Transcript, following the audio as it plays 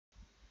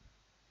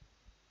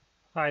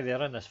Hi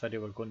there, in this video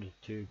we're going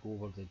to go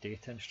over the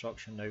data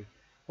instruction. Now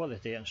what the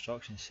data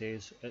instruction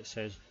says, it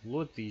says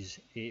load these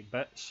 8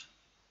 bits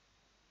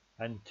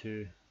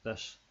into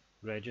this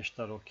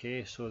register.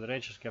 Okay, so the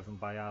register is given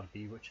by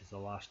RB, which is the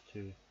last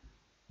two,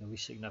 the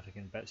least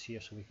significant bits here,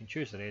 so we can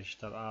choose the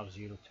register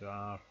R0 to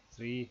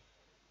R3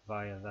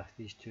 via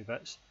these two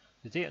bits.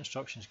 The data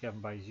instruction is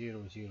given by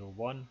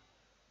 001,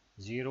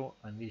 0,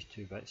 and these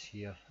two bits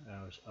here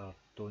are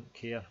don't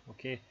care.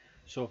 Okay,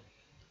 so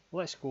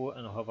let's go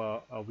and have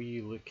a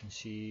wee look and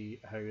see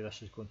how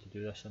this is going to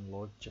do this in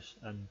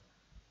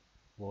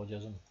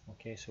logism.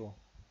 Okay, so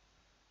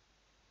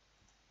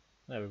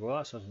there we go,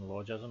 that's us in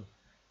logism.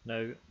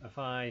 Now if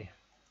I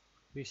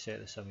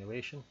reset the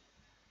simulation,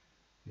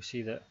 you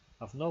see that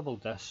I've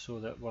nobbled this so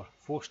that we're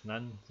forcing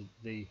in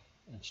the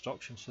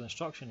instruction. So the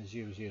instruction is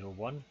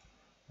 001,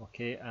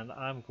 okay, and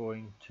I'm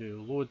going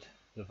to load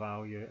the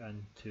value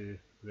into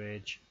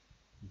reg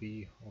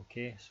b.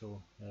 Okay,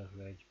 so there's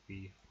reg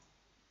b.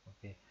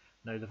 Okay,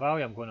 now the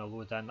value I'm going to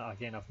load in,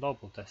 again I've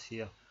nobbled this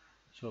here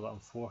so that I'm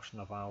forcing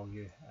a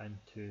value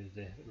into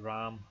the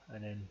RAM,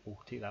 and then we'll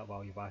take that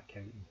value back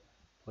out and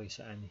place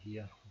it in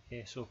here.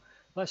 Okay, so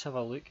let's have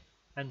a look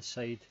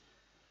inside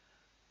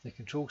the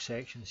control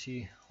section,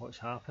 see what's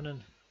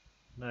happening.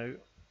 Now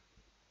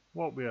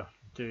what we're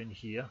doing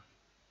here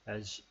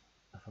is,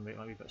 if I make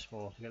that a wee bit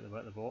smaller to get the bit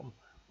at the bottom,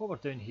 what we're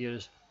doing here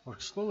is we're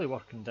slowly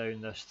working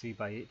down this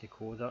 3x8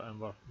 decoder, and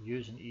we're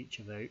using each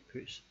of the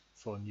outputs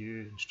for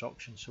new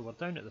instructions. So we're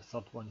down at the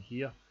third one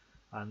here,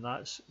 and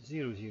that's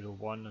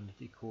 001 on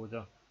the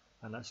decoder,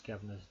 and that's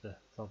giving us the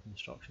third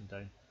instruction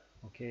down.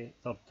 Okay,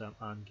 third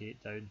AND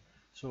gate down.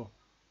 So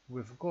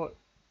we've got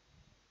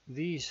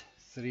these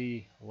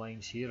three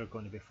lines here are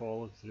going to be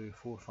followed through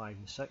 4, 5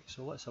 and 6.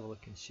 So let's have a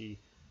look and see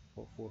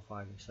what 4,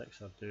 5 and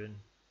 6 are doing.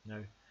 Now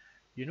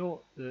you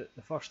know the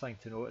first thing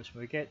to notice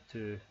when we get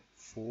to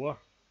 4,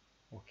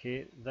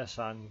 okay, this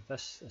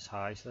is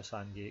high, so this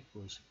AND gate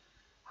goes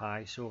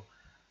high. So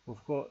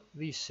we've got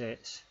these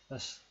sets,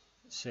 this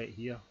set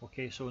here.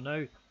 Okay, so now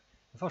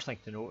the first thing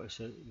to notice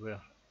is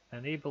we're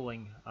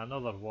enabling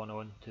another one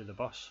onto the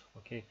bus.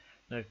 Okay,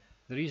 now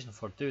the reason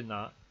for doing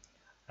that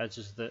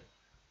is that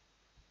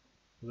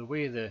the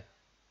way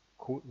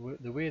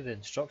the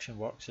instruction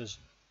works is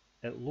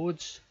it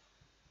loads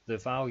the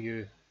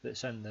value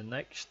that's in the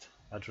next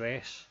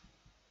address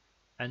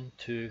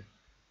into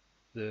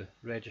the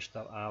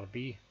register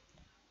RB.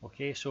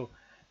 Okay, so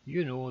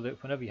you know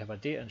that whenever you have a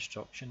data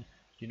instruction,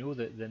 you know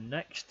that the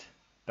next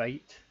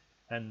byte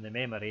in the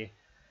memory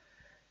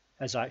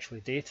is actually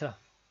data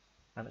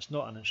and it's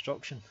not an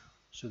instruction.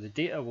 So the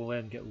data will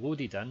then get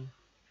loaded in.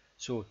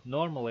 So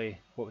normally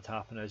what would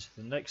happen is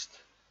the next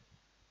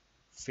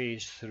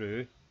phase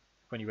through,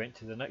 when you went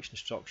to the next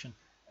instruction,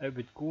 it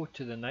would go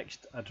to the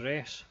next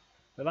address,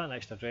 but that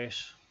next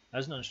address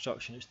isn't an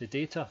instruction, it's the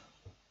data.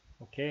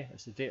 Okay,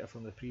 it's the data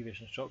from the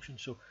previous instruction.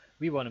 So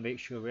we want to make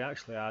sure we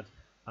actually add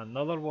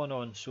another one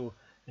on. So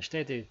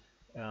instead of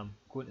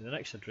going to the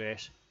next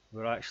address,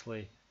 we're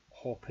actually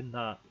hopping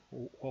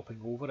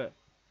over it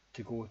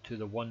to go to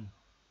the one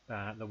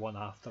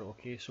after.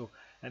 Okay, so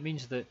it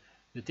means that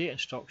the data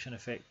instruction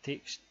effect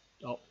takes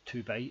up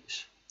 2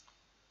 bytes,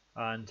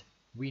 and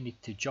we need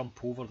to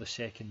jump over the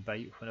second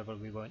byte whenever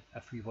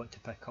if we want to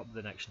pick up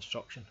the next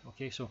instruction.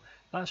 Okay, so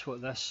that's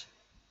what this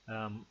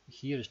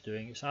here is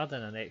doing. It's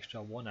adding an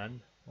extra 1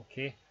 in.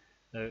 Okay,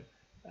 now it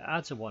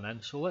adds a 1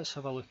 in, so let's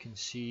have a look and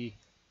see.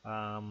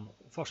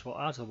 First of all,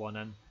 it adds a 1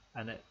 in,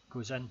 and it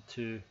goes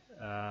into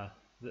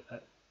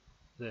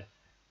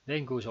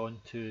then goes on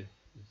to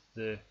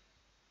it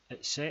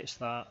sets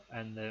that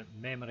in the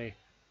memory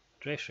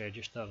address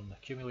register and the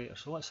accumulator.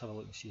 So let's have a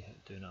look and see how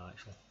it's doing that.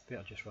 Actually,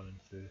 better just running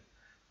through.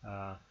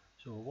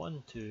 So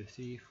 1, 2,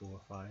 3,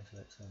 4, 5,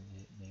 6, 7,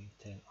 8, 9,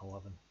 10,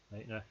 11.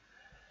 Right, now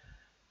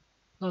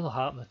none will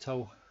happen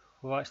until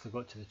we've actually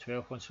got to the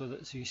 12th one.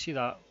 So you see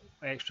that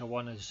extra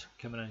 1 is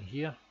coming in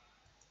here.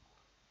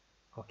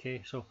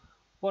 Okay, so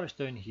what it's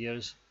doing here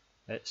is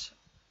it's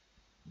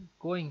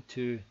going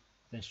to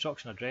the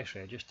instruction address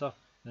register.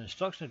 The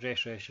instruction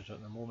address register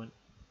at the moment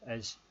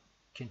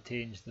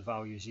contains the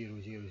value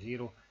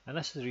 000, and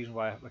this is the reason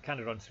why we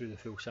can't run through the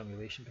full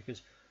simulation,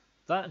 because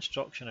that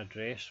instruction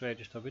address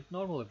register would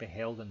normally be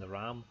held in the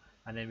RAM,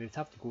 and then we'd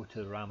have to go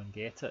to the RAM and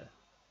get it.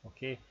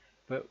 Okay,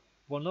 but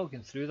we're not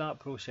going through that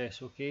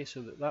process. Okay,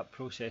 so that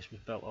process was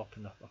built up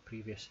in a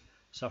previous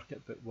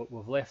circuit, but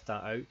we've left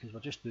that out because we're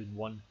just doing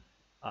one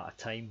at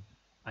a time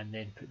and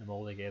then putting them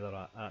all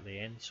together at the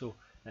end. So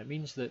it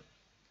means that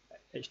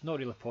it's not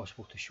really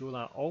possible to show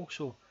that.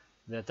 Also,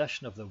 the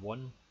addition of the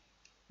 1,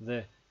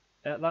 you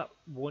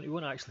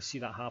won't actually see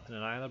that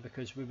happening either,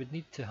 because we would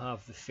need to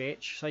have the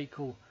fetch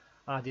cycle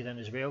added in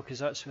as well, because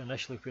that's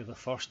initially where the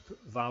first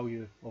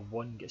value of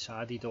 1 gets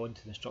added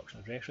onto the instruction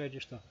address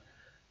register,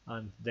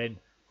 and then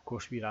of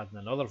course we're adding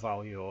another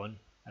value on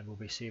and we'll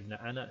be saving it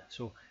in it.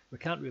 So we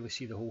can't really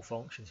see the whole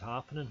functions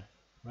happening,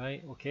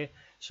 right? Okay,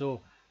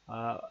 so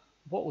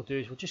what we'll do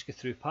is we'll just go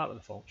through part of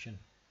the function,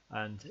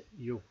 and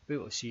you'll be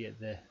able to see it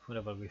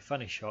whenever we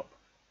finish up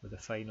with the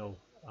final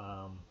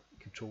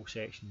control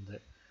section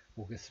that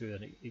we'll go through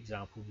an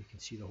example. You can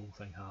see the whole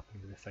thing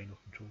happening with the final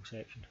control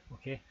section.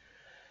 Okay,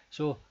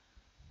 so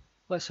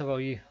let's have a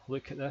wee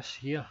look at this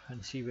here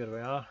and see where we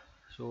are.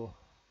 So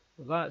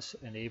that's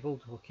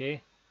enabled.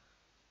 Okay,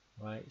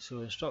 right,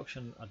 so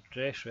instruction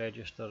address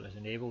register is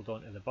enabled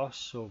onto the bus,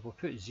 so we'll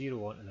put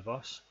 0 onto the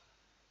bus,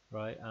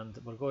 right, and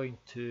we're going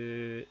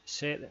to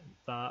set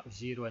that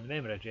 0 in the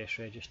memory address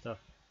register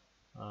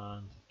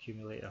and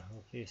accumulator.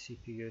 Okay,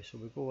 CPU, so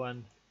we go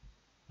in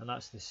and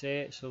that's the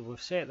set, so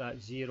we've set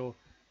that 0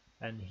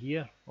 in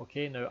here.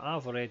 Okay, now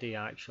I've already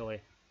actually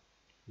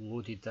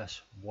loaded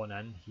this one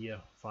in here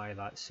via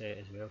that set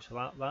as well,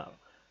 so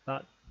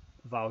that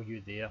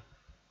value there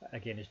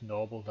again is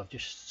nobbled. I've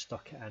just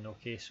stuck it in.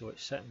 Okay, so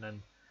it's sitting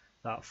in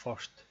that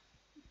first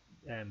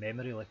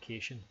memory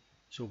location,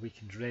 so we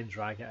can then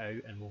drag it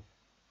out, and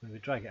when we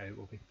drag it out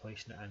we'll be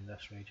placing it in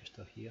this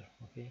register here.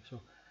 Okay, so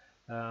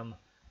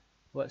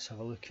let's have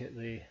a look at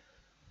the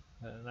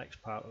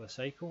next part of the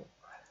cycle.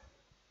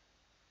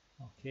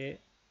 Okay,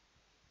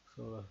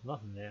 so there's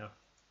nothing there.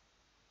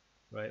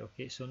 Right,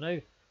 okay, so now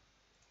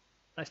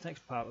this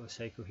next part of the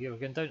cycle here, we're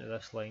going down to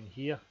this line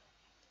here,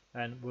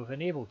 and we've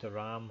enabled the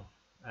RAM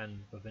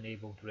and we've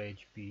enabled reg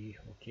B.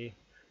 Okay,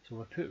 so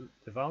we put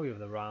the value of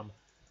the RAM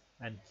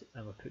and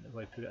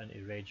we put it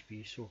into reg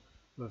B. So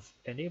we've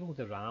enabled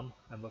the RAM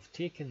and we've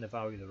taken the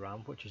value of the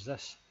RAM, which is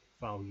this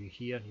value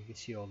here, and you can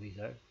see all these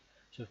out.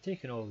 So we've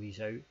taken all these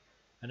out,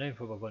 and now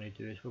what we're going to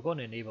do is we're going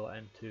to enable it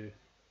into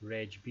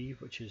reg B,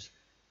 which is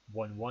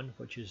 1 1,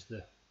 which is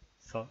the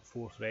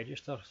fourth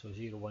register, so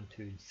 0 1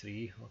 2 and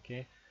 3.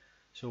 Okay,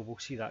 so we'll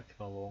see that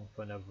come along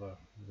whenever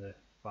the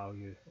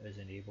value is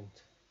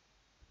enabled,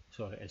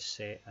 sorry, is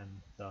set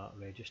in that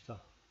register.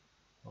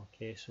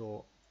 Okay,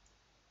 so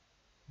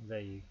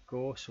there you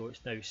go, so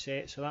it's now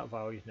set, so that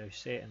value is now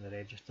set in the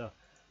register,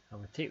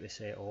 and we take the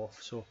set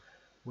off, so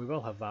we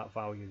will have that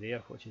value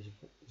there, which is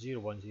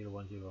 0 1 0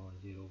 1 0 1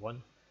 0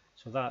 1,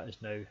 so that is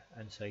now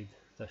inside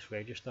this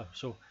register.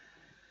 So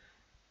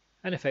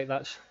in effect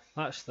that's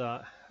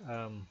that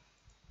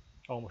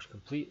almost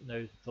complete.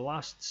 Now the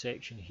last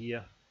section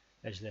here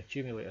is the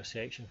accumulator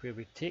section, where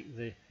we take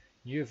the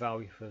new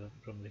value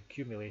from the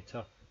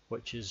accumulator,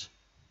 which is,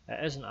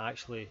 it isn't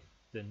actually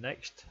the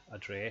next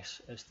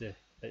address, it's the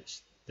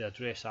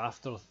address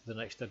after the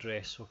next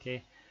address.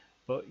 Okay,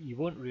 but you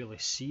won't really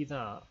see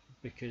that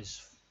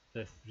because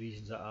the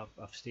reasons that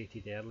I've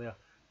stated earlier,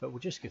 but we'll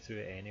just go through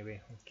it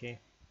anyway. Okay,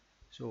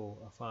 so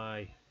if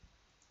I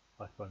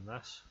click on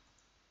this,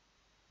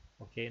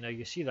 okay, now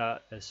you see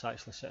that it's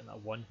actually sitting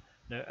at 1.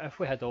 Now if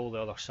we had all the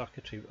other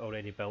circuitry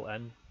already built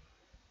in,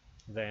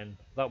 then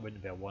that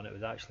wouldn't be a 1, it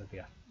would actually be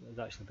a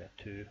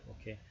 2.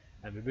 Okay,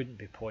 and we wouldn't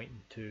be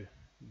pointing to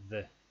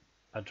the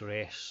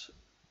address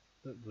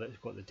that's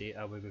got the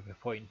data, we would be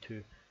pointing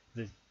to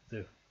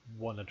the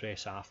one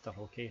address after.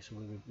 Okay, so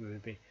we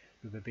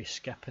would be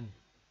skipping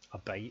a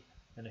byte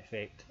in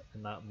effect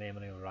in that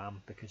memory or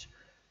RAM, because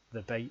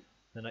the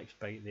next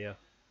byte there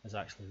is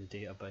actually the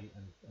data byte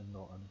and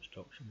not an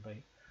instruction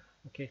byte.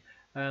 Okay,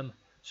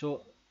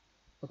 so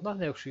there's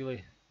nothing else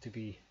really to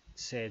be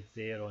said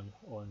there on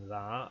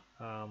that.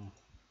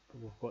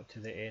 We've got to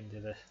the end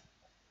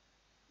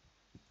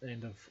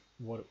of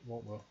what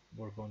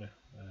we're going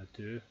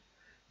to do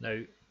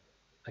now.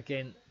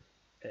 Again,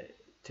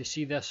 to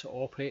see this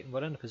operating,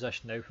 we're in a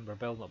position now when we're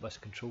building up this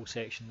control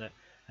section that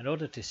in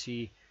order to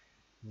see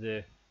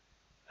the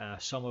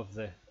some of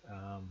the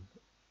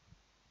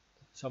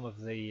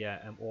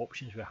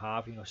options we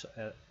have,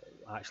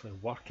 actually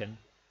working,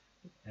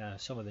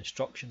 some of the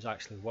instructions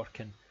actually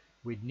working,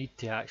 we'd need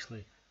to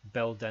actually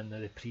build in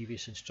the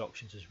previous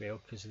instructions as well,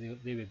 because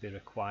they would be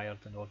required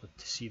in order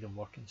to see them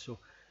working. So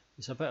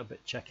it's a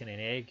bit chicken and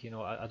egg.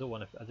 I didn't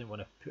want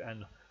to put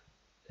in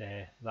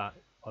that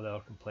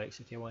other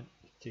complexity. I want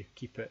to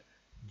keep it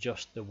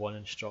just the one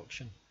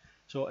instruction.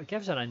 So it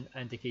gives an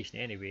indication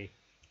anyway,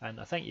 and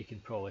I think you can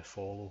probably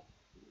follow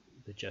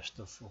the gist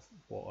of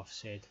what I've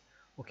said.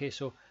 Okay,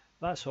 so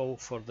that's all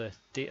for the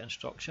data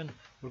instruction.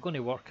 We're going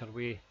to work our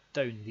way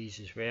down these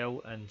as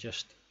well and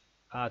just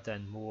add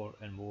in more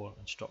and more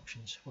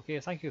instructions. Okay,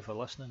 thank you for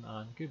listening,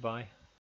 and goodbye.